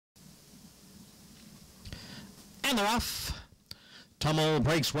And they're off. Tummel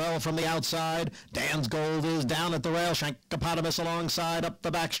breaks well from the outside. Dan's Gold is down at the rail. Shankopotamus alongside up the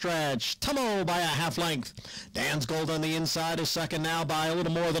backstretch. Tummel by a half length. Dan's Gold on the inside is second now by a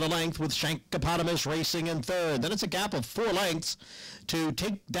little more than a length, with Shankopotamus racing in third. Then it's a gap of 4 lengths to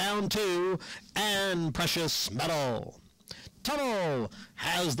Take Down 2 and Precious Metal. Tummel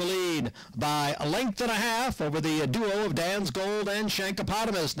has the lead by a length and a half over the duo of Dan's Gold and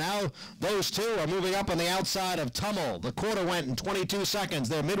Shankopotamus. Now those two are moving up on the outside of Tummel. The quarter went in 22 seconds.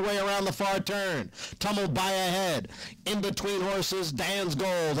 They're midway around the far turn. Tummel by a head. In between horses, Dan's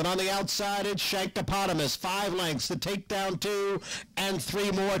Gold. And on the outside, it's Shankopotamus. 5 lengths to Take Down 2 and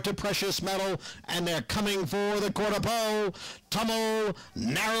 3 more to Precious Metal. And they're coming for the quarter pole. Tummel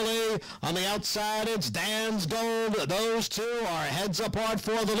narrowly. On the outside, it's Dan's Gold. Those two are heads apart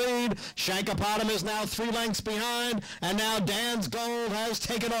for the lead. Shankopotamus now 3 lengths behind, and now Dan's Gold has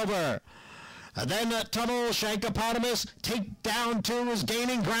taken over. And then Tummel, Shankopotamus, Take Down 2 is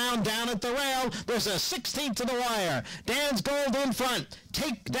gaining ground down at the rail. There's a 16th to the wire. Dan's Gold in front.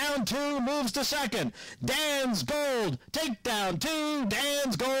 Take Down 2 moves to second. Dan's Gold, Take Down 2.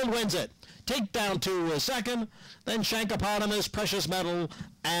 Dan's Gold wins it. Take Down 2 is second. Then Shankopotamus, Precious Metal,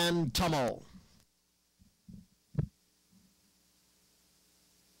 and Tummel.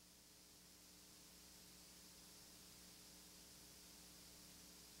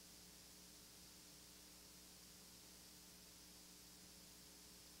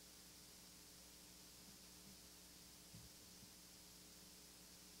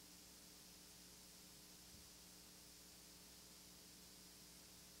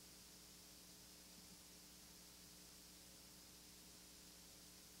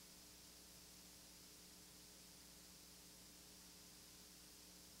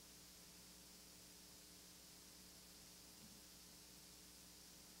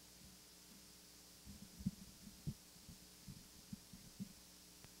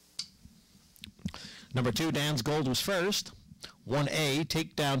 Number 2, Dan's Gold was first. 1A,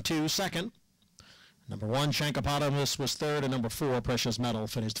 Take Down 2, second. Number 1, Shankopotamus was third, and number 4, Precious Metal,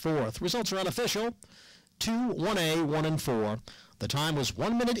 finished fourth. Results are unofficial. 2, 1A, 1 and 4. The time was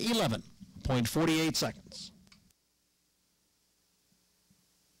 1 minute 11.48 seconds.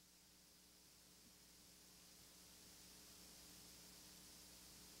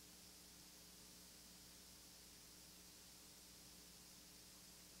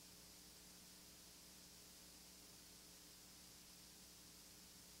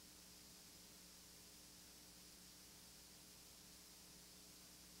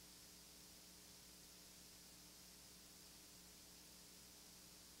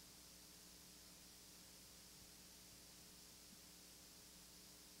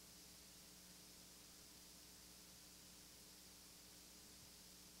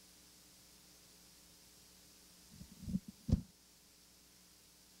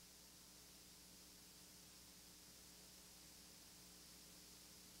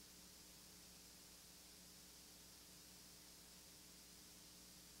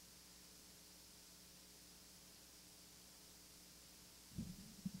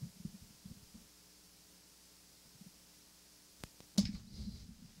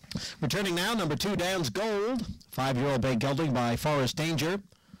 Returning now, number 2, Dan's Gold, 5-year-old bay gelding by Forest Danger.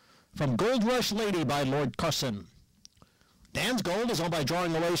 From Gold Rush Lady by Lord Carson. Dan's Gold is owned by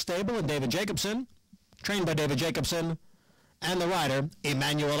Drawing Away Stable and David Jacobson, trained by David Jacobson, and the rider,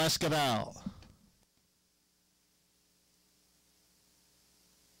 Emmanuel Esquivel.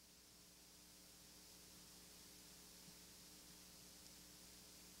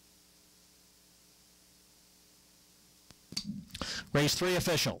 Race 3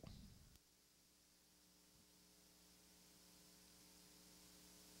 official.